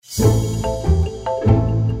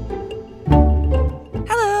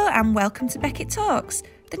Hello and welcome to Beckett Talks,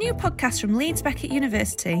 the new podcast from Leeds Beckett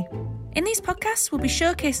University. In these podcasts, we'll be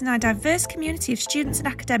showcasing our diverse community of students and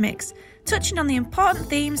academics, touching on the important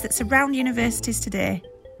themes that surround universities today.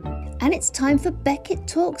 And it's time for Beckett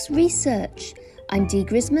Talks Research. I'm Dee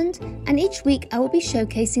Grismond, and each week I will be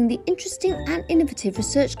showcasing the interesting and innovative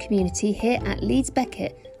research community here at Leeds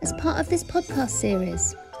Beckett as part of this podcast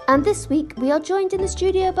series. And this week we are joined in the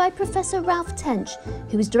studio by Professor Ralph Tench,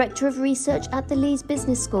 who is Director of Research at the Leeds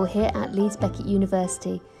Business School here at Leeds Beckett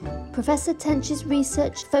University. Professor Tench's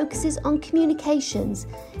research focuses on communications,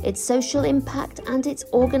 its social impact and its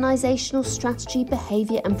organisational strategy,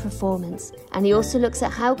 behaviour and performance. And he also looks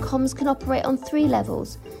at how comms can operate on three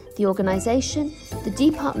levels: the organisation, the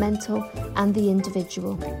departmental and the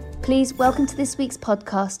individual. Please welcome to this week's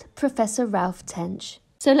podcast, Professor Ralph Tench.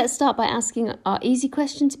 So let's start by asking our easy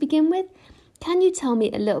question to begin with. Can you tell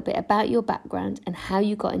me a little bit about your background and how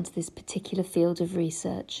you got into this particular field of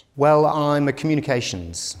research? Well, I'm a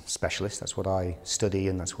communications specialist. That's what I study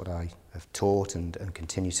and that's what I have taught and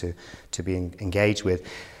continue to be engaged with.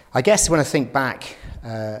 I guess when I think back,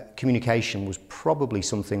 communication was probably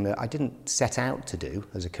something that I didn't set out to do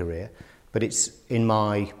as a career, but it's in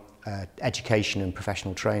my education and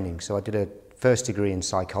professional training. So I did a first degree in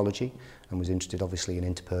psychology and was interested obviously in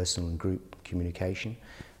interpersonal and group communication.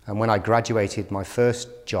 And when I graduated, my first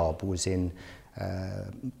job was in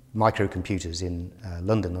microcomputers in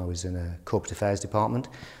London. I was in a corporate affairs department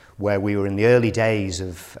where we were in the early days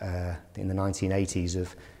of, in the 1980s,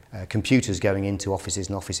 of computers going into offices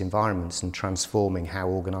and office environments and transforming how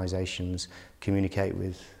organisations communicate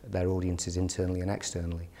with their audiences internally and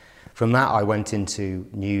externally. From that, I went into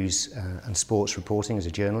news and sports reporting as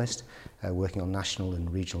a journalist, working on national and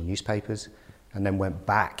regional newspapers, and then went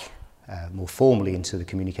back more formally into the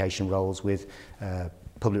communication roles with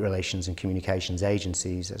public relations and communications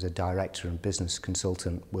agencies as a director and business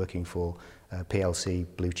consultant working for PLC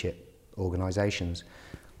blue chip organisations.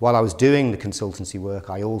 While I was doing the consultancy work,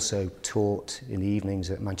 I also taught in the evenings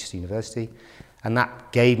at Manchester University, and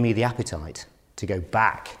that gave me the appetite to go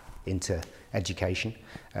back into education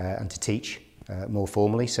and to teach more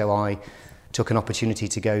formally. So I took an opportunity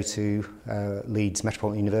to go to Leeds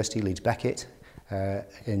Metropolitan University, Leeds Beckett,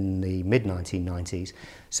 in the mid-1990s,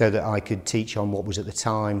 so that I could teach on what was at the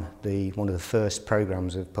time one of the first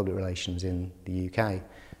programmes of public relations in the UK.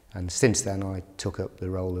 And since then I took up the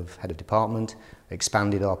role of head of department,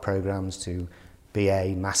 expanded our programmes to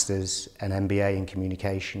BA, Masters and MBA in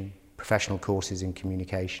communication, professional courses in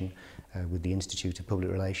communication with the Institute of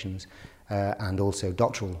Public Relations, and also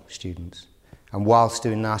doctoral students. And whilst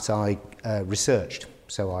doing that, I researched.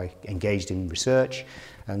 So I engaged in research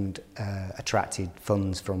and attracted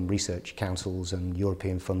funds from research councils and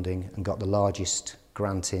European funding and got the largest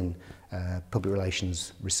grant in public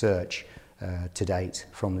relations research to date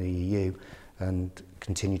from the EU, and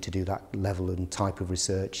continue to do that level and type of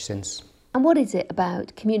research since. And what is it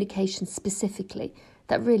about communication specifically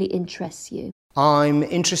that really interests you? I'm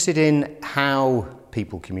interested in how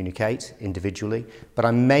people communicate individually, but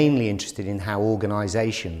I'm mainly interested in how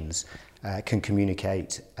organisations can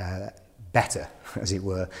communicate better, as it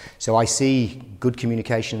were. So I see good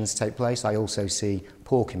communications take place, I also see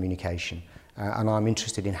poor communication, and I'm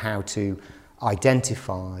interested in how to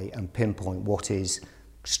identify and pinpoint what is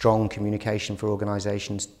strong communication for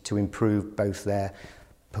organisations to improve both their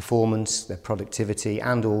performance, their productivity,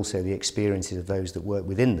 and also the experiences of those that work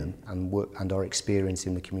within them and are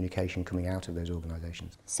experiencing the communication coming out of those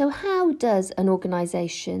organisations. So how does an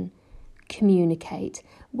organisation communicate?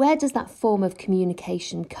 Where does that form of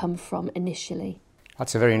communication come from initially?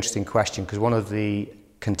 That's a very interesting question, because one of the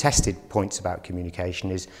contested points about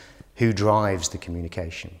communication is who drives the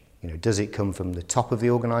communication. You know, does it come from the top of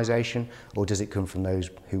the organisation or does it come from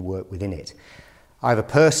those who work within it? I have a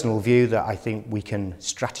personal view that I think we can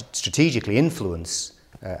strategically influence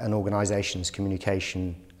an organisation's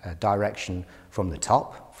communication direction from the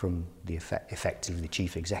top, from the effectively the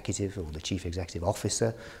chief executive or the chief executive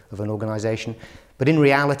officer of an organisation. But in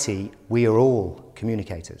reality, we are all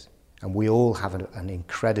communicators and we all have an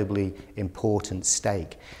incredibly important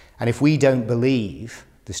stake. And if we don't believe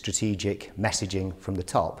the strategic messaging from the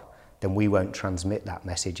top, then we won't transmit that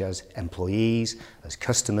message as employees, as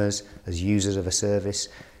customers, as users of a service.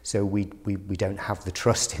 So we don't have the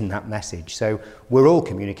trust in that message. So we're all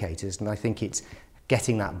communicators, and I think it's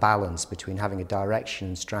getting that balance between having a direction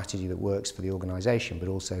and strategy that works for the organisation, but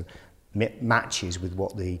also matches with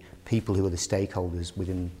what the people who are the stakeholders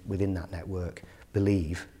within that network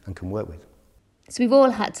believe and can work with. So we've all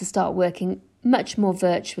had to start working much more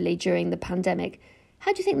virtually during the pandemic.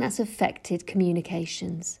 How do you think that's affected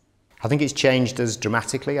communications? I think it's changed us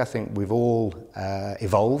dramatically. I think we've all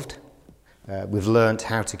evolved. We've learnt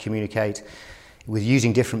how to communicate with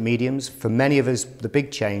using different mediums. For many of us, the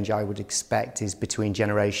big change I would expect is between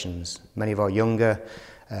generations. Many of our younger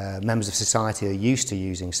members of society are used to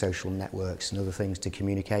using social networks and other things to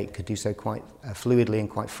communicate, could do so quite fluidly and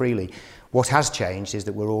quite freely. What has changed is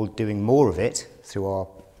that we're all doing more of it through our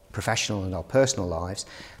professional and our personal lives,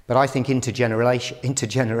 but I think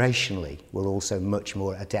intergenerationally we're also much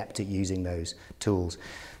more adept at using those tools.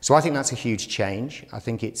 So I think that's a huge change. I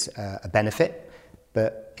think it's a benefit,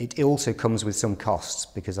 but it also comes with some costs,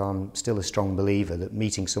 because I'm still a strong believer that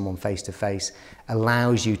meeting someone face to face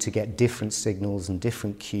allows you to get different signals and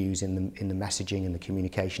different cues in the messaging and the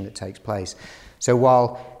communication that takes place. So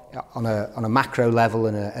while on a macro level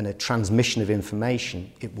and a transmission of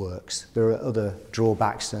information, it works, there are other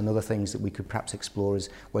drawbacks and other things that we could perhaps explore as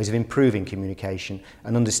ways of improving communication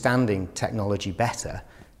and understanding technology better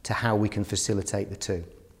to how we can facilitate the two.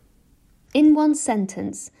 In one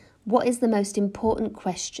sentence, what is the most important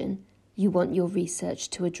question you want your research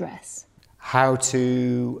to address? How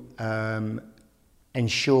to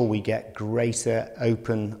ensure we get greater,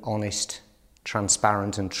 open, honest,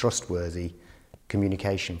 transparent and trustworthy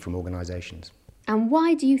communication from organisations. And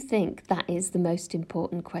why do you think that is the most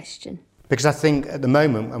important question? Because I think at the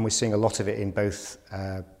moment, and we're seeing a lot of it in both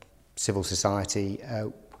civil society,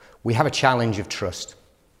 we have a challenge of trust.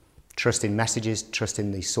 Trust in messages, trust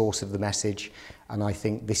in the source of the message, and I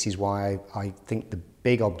think this is why I think the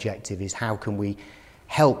big objective is how can we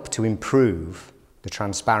help to improve the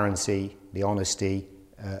transparency, the honesty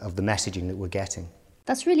of the messaging that we're getting.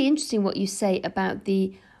 That's really interesting what you say about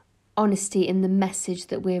the honesty in the message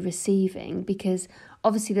that we're receiving, because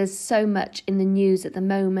obviously there's so much in the news at the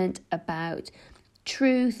moment about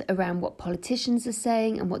truth, around what politicians are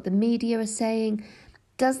saying and what the media are saying.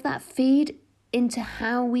 Does that feed into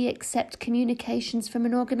how we accept communications from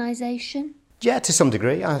an organisation? Yeah, to some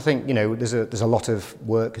degree. I think, there's a lot of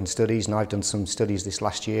work and studies, and I've done some studies this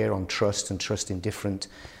last year on trust and trust in different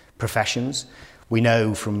professions. We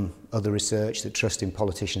know from other research that trust in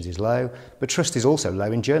politicians is low, but trust is also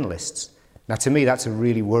low in journalists. Now, to me, that's a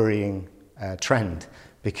really worrying trend,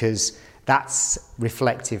 because that's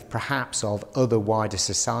reflective perhaps of other wider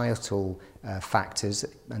societal factors,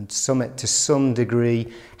 and to some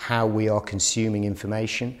degree how we are consuming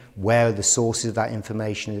information, where the sources of that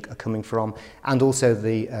information are coming from, and also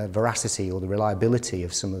the veracity or the reliability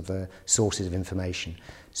of some of the sources of information.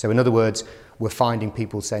 So in other words, we're finding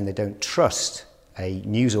people saying they don't trust a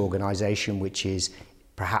news organisation which is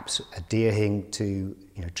perhaps adhering to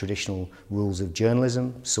traditional rules of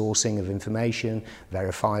journalism, sourcing of information,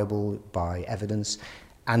 verifiable by evidence,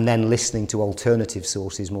 and then listening to alternative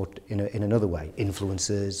sources more in another way,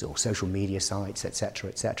 influencers or social media sites, etc.,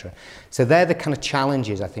 etc. So they're the kind of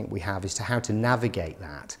challenges I think we have, as to how to navigate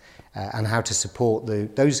that and how to support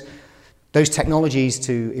those technologies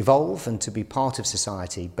to evolve and to be part of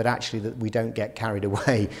society, but actually that we don't get carried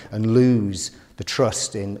away and lose the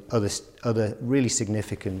trust in other really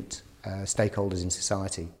significant stakeholders in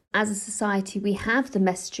society. As a society, we have the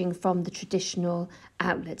messaging from the traditional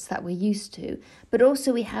outlets that we're used to, but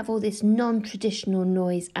also we have all this non-traditional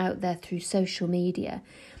noise out there through social media,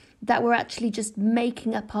 that we're actually just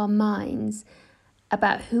making up our minds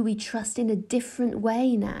about who we trust in a different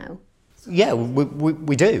way now. Yeah,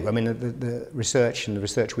 we do. I mean, the research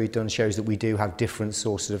we've done shows that we do have different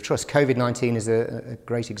sources of trust. COVID-19 is a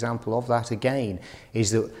great example of that again,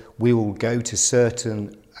 is that we will go to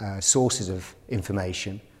certain sources of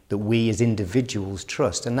information that we as individuals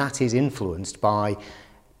trust, and that is influenced by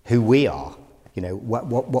who we are,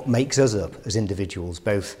 what makes us up as individuals,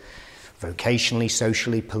 both vocationally,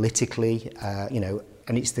 socially, politically,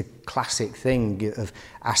 and it's the classic thing of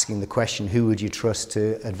asking the question, who would you trust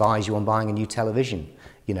to advise you on buying a new television?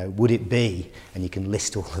 Would it be? And you can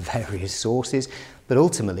list all the various sources, but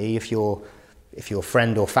ultimately if your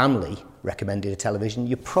friend or family recommended a television,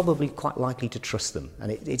 you're probably quite likely to trust them.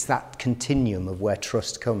 And it's that continuum of where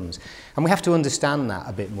trust comes. And we have to understand that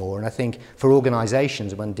a bit more. And I think for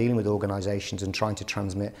organisations, when dealing with organisations and trying to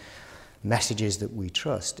transmit messages that we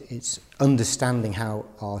trust, it's understanding how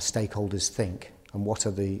our stakeholders think and what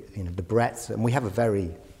are the breadth. And we have a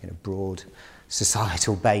very broad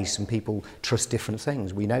societal base, and people trust different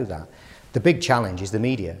things. We know that. The big challenge is the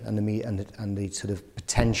media and the sort of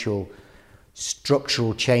potential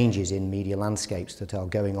structural changes in media landscapes that are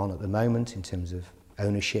going on at the moment in terms of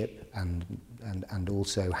ownership and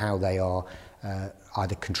also how they are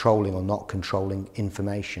either controlling or not controlling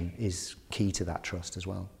information is key to that trust as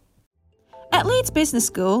well. At Leeds Business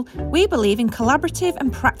School, we believe in collaborative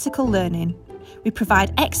and practical learning. We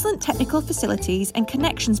provide excellent technical facilities and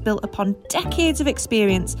connections built upon decades of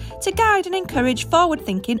experience to guide and encourage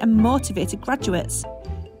forward-thinking and motivated graduates.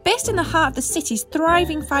 Based in the heart of the city's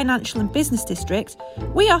thriving financial and business district,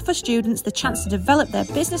 we offer students the chance to develop their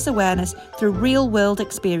business awareness through real-world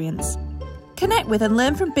experience. Connect with and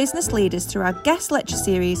learn from business leaders through our guest lecture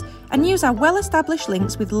series and use our well-established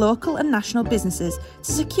links with local and national businesses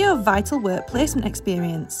to secure vital work placement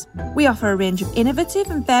experience. We offer a range of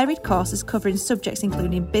innovative and varied courses covering subjects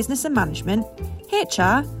including business and management,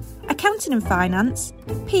 HR, accounting and finance,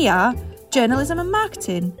 PR, journalism and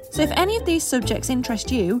marketing. So if any of these subjects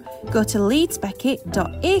interest you, go to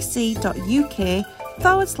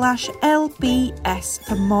leedsbeckett.ac.uk/LBS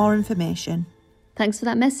for more information. Thanks for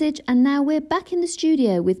that message, and now we're back in the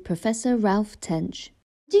studio with Professor Ralph Tench.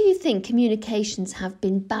 Do you think communications have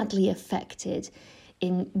been badly affected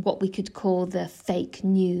in what we could call the fake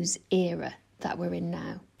news era that we're in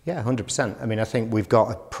now? Yeah, 100%. I mean, I think we've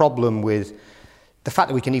got a problem with the fact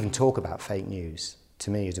that we can even talk about fake news.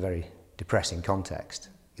 To me, is a very depressing context,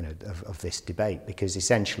 of this debate, because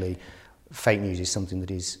essentially fake news is something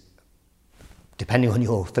that is, depending on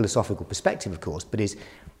your philosophical perspective, of course, but is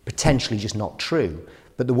potentially just not true.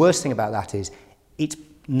 But the worst thing about that is it's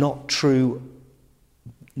not true.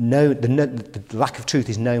 No, the lack of truth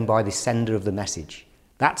is known by the sender of the message.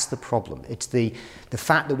 That's the problem. It's the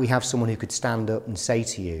fact that we have someone who could stand up and say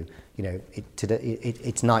to you,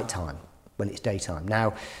 it's night time when it's daytime.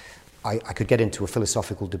 Now, I could get into a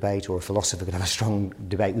philosophical debate, or a philosopher could have a strong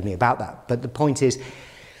debate with me about that. But the point is,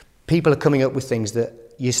 people are coming up with things that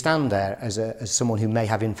you stand there as someone who may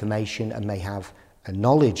have information and may have a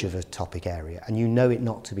knowledge of a topic area, and you know it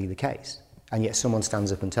not to be the case, and yet someone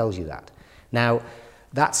stands up and tells you that. Now,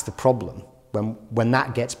 that's the problem. When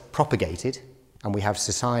that gets propagated, and we have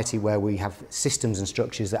society where we have systems and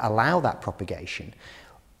structures that allow that propagation,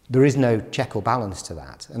 there is no check or balance to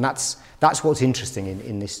that. And that's what's interesting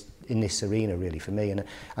in this arena, really, for me. And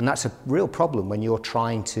that's a real problem when you're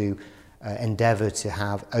trying to endeavour to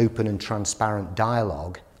have open and transparent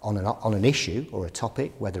dialogue on an issue or a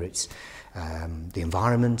topic, whether it's the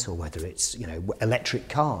environment or whether it's electric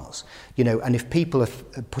cars, and if people are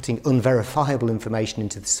putting unverifiable information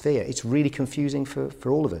into the sphere, it's really confusing for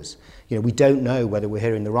all of us. We don't know whether we're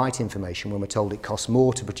hearing the right information when we're told it costs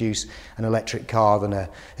more to produce an electric car than a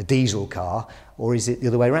diesel car, or is it the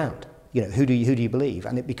other way around? Who do you believe?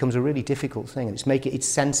 And it becomes a really difficult thing, and it's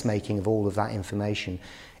sense making of all of that information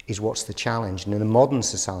is what's the challenge. And in a modern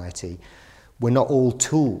society, we're not all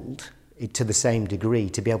tooled to the same degree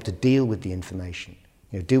to be able to deal with the information.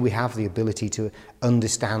 Do we have the ability to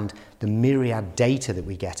understand the myriad data that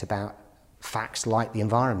we get about facts like the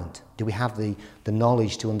environment? Do we have the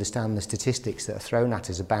knowledge to understand the statistics that are thrown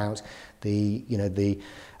at us about the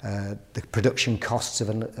production costs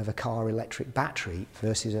of a car electric battery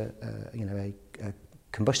versus a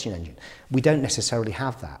combustion engine? We don't necessarily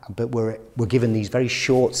have that, but we're given these very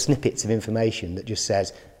short snippets of information that just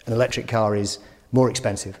says an electric car is more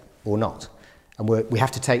expensive or not. And we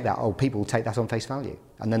have to take that, people will take that on face value.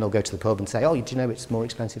 And then they'll go to the pub and say, do you know it's more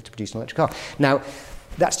expensive to produce an electric car? Now,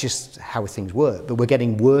 that's just how things work. But we're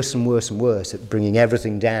getting worse and worse and worse at bringing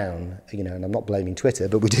everything down, and I'm not blaming Twitter,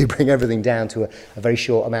 but we do bring everything down to a very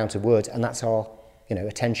short amount of words, and that's our,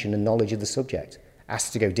 attention and knowledge of the subject. It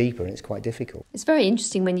has to go deeper, and it's quite difficult. It's very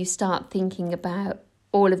interesting when you start thinking about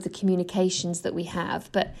all of the communications that we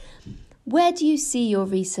have, but where do you see your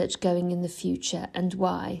research going in the future, and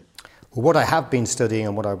why? Well, what I have been studying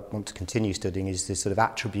and what I want to continue studying is the sort of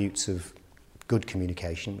attributes of good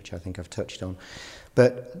communication, which I think I've touched on.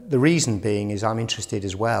 But the reason being is I'm interested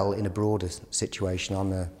as well in a broader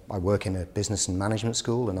situation. I work in a business and management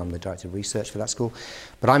school, and I'm the director of research for that school.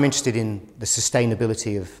 But I'm interested in the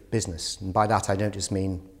sustainability of business. And by that, I don't just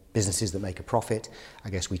mean businesses that make a profit. I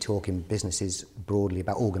guess we talk in businesses broadly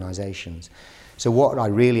about organisations. So what I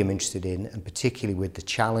really am interested in, and particularly with the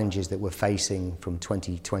challenges that we're facing from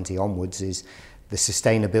 2020 onwards, is the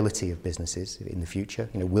sustainability of businesses in the future.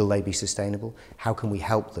 Will they be sustainable? How can we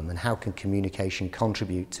help them? And how can communication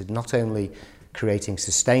contribute to not only creating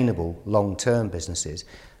sustainable long-term businesses,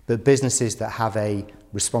 but businesses that have a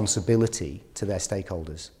responsibility to their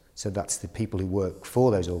stakeholders? So that's the people who work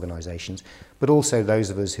for those organisations, but also those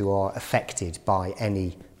of us who are affected by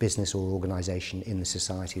any business or organisation in the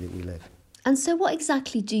society that we live. And so what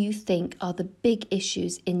exactly do you think are the big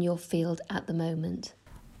issues in your field at the moment?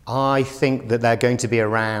 I think that they're going to be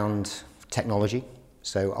around technology.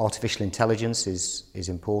 So artificial intelligence is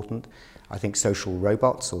important. I think social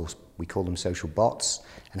robots, or we call them social bots,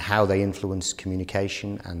 and how they influence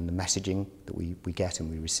communication and the messaging that we get and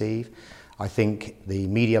we receive. I think the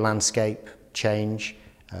media landscape change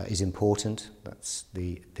is important. That's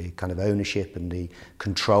the kind of ownership and the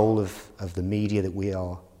control of the media that we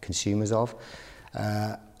are consumers of.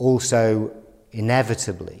 Also,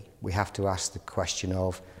 inevitably, we have to ask the question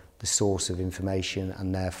of the source of information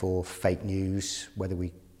and therefore fake news, whether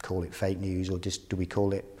we call it fake news or just do we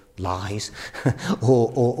call it lies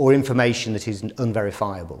or information that is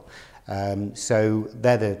unverifiable. So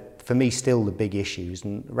they're for me still the big issues,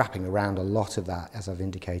 and wrapping around a lot of that, as I've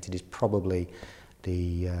indicated, is probably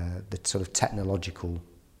the sort of technological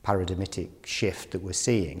paradigmatic shift that we're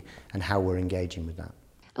seeing and how we're engaging with that.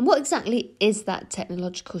 And what exactly is that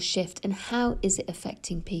technological shift and how is it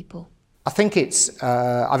affecting people? I think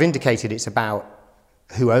I've indicated it's about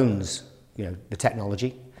who owns, the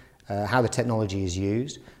technology, how the technology is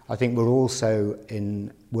used. I think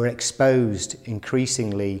we're exposed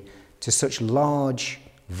increasingly to such large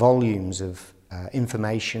volumes of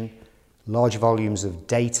information, large volumes of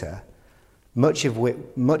data, much of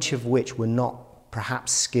which we're not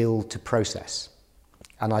perhaps skilled to process.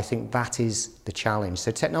 And I think that is the challenge.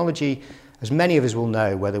 So technology, as many of us will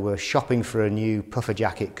know, whether we're shopping for a new puffer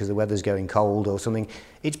jacket because the weather's going cold or something,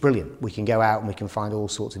 it's brilliant. We can go out and we can find all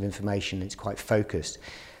sorts of information. It's quite focused.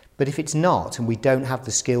 But if it's not, and we don't have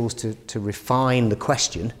the skills to refine the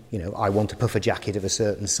question, I want a puffer jacket of a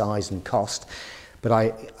certain size and cost,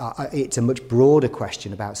 but it's a much broader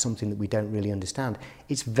question about something that we don't really understand.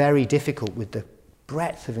 It's very difficult with the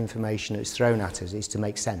breadth of information that's thrown at us is to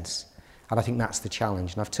make sense. And I think that's the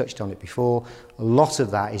challenge. And I've touched on it before. A lot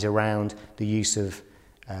of that is around the use of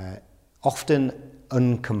often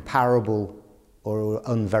uncomparable or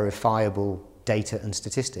unverifiable data and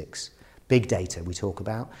statistics. Big data we talk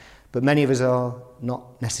about. But many of us are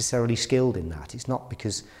not necessarily skilled in that. It's not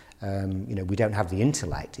because we don't have the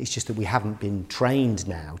intellect. It's just that we haven't been trained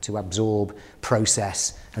now to absorb,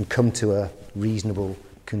 process, and come to a reasonable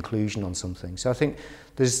conclusion on something. So I think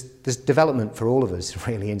there's development for all of us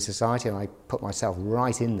really in society, and I put myself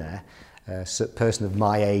right in there. A person of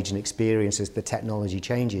my age and experience, as the technology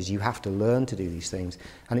changes, you have to learn to do these things,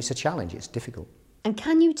 and it's a challenge. It's difficult. And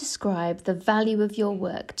can you describe the value of your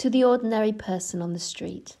work to the ordinary person on the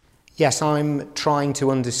street? Yes, I'm trying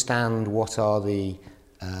to understand what are the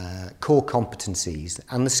core competencies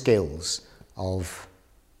and the skills of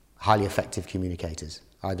highly effective communicators,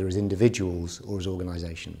 either as individuals or as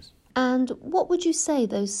organisations. And what would you say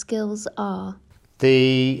those skills are?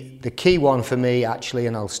 The key one for me, actually,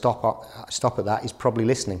 and I'll stop at that, is probably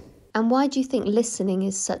listening. And why do you think listening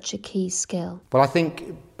is such a key skill? Well, I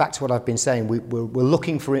think, back to what I've been saying, we're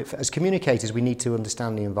looking for it. As communicators, we need to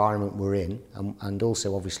understand the environment we're in and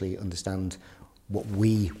also, obviously, understand what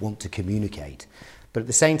we want to communicate. But at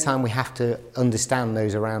the same time, we have to understand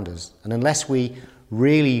those around us. And unless we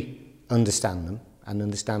really understand them and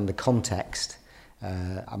understand the context,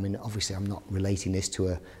 obviously I'm not relating this to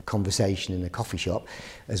a conversation in a coffee shop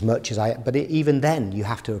as much as but even then you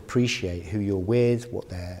have to appreciate who you're with, what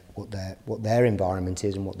their environment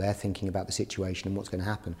is and what they're thinking about the situation and what's going to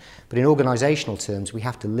happen. But in organisational terms, we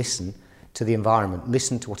have to listen to the environment,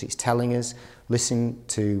 listen to what it's telling us, listen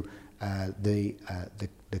to the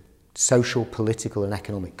social, political and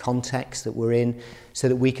economic context that we're in, so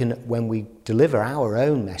that we can, when we deliver our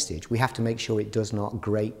own message, we have to make sure it does not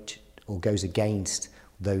grate or goes against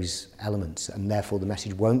those elements, and therefore the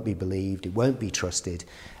message won't be believed, it won't be trusted,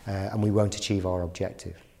 and we won't achieve our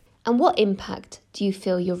objective. And what impact do you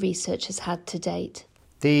feel your research has had to date?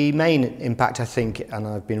 The main impact, I think, and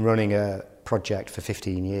I've been running a project for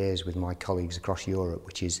 15 years with my colleagues across Europe,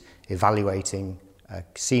 which is evaluating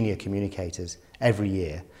senior communicators every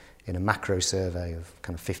year in a macro survey of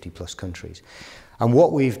kind of 50 plus countries. And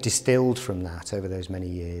what we've distilled from that over those many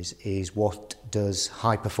years is what does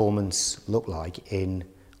high performance look like in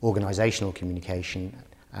organisational communication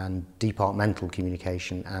and departmental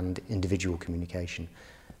communication and individual communication.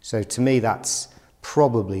 So to me, that's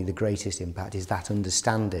probably the greatest impact, is that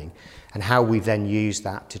understanding and how we then use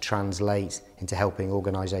that to translate into helping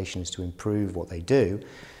organisations to improve what they do.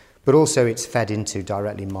 But also it's fed into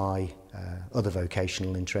directly my other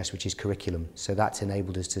vocational interest, which is curriculum. So that's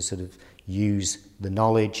enabled us to sort of use the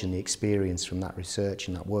knowledge and the experience from that research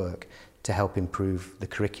and that work to help improve the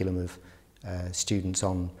curriculum of students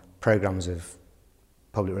on programmes of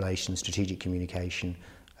public relations, strategic communication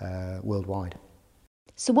worldwide.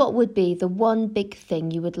 So what would be the one big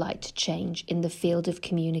thing you would like to change in the field of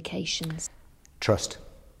communications? Trust.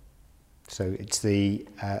 So it's the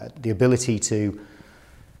ability to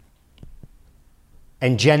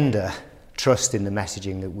engender trust in the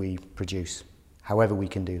messaging that we produce, however we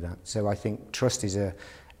can do that. So I think trust is a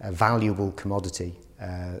valuable commodity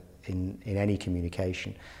in any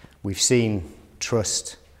communication. We've seen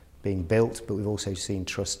trust being built, but we've also seen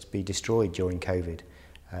trust be destroyed during COVID.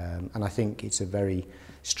 And I think it's a very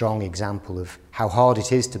strong example of how hard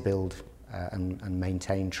it is to build and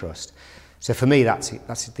maintain trust. So for me, that's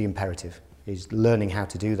the imperative, is learning how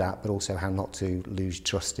to do that, but also how not to lose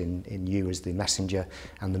trust in you as the messenger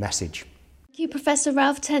and the message. Thank you, Professor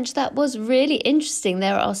Ralph Tench. That was really interesting.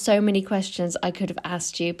 There are so many questions I could have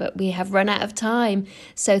asked you, but we have run out of time.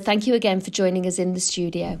 So thank you again for joining us in the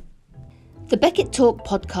studio. The Beckett Talk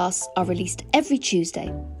podcasts are released every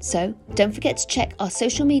Tuesday, so don't forget to check our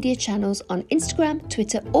social media channels on Instagram,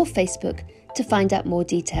 Twitter or Facebook to find out more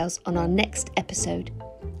details on our next episode.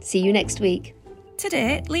 See you next week.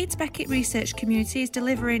 Today, Leeds Beckett Research Community is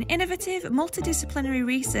delivering innovative, multidisciplinary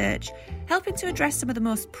research, helping to address some of the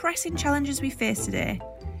most pressing challenges we face today.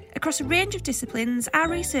 Across a range of disciplines, our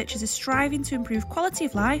researchers are striving to improve quality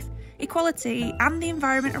of life, equality and the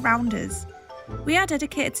environment around us. We are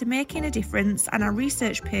dedicated to making a difference, and our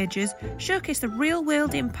research pages showcase the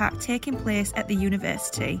real-world impact taking place at the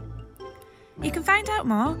university. You can find out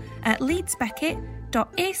more at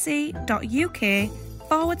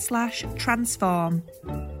leedsbeckett.ac.uk/transform.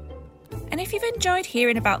 And if you've enjoyed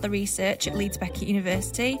hearing about the research at Leeds Beckett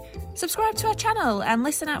University, subscribe to our channel and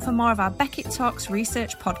listen out for more of our Beckett Talks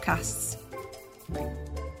research podcasts.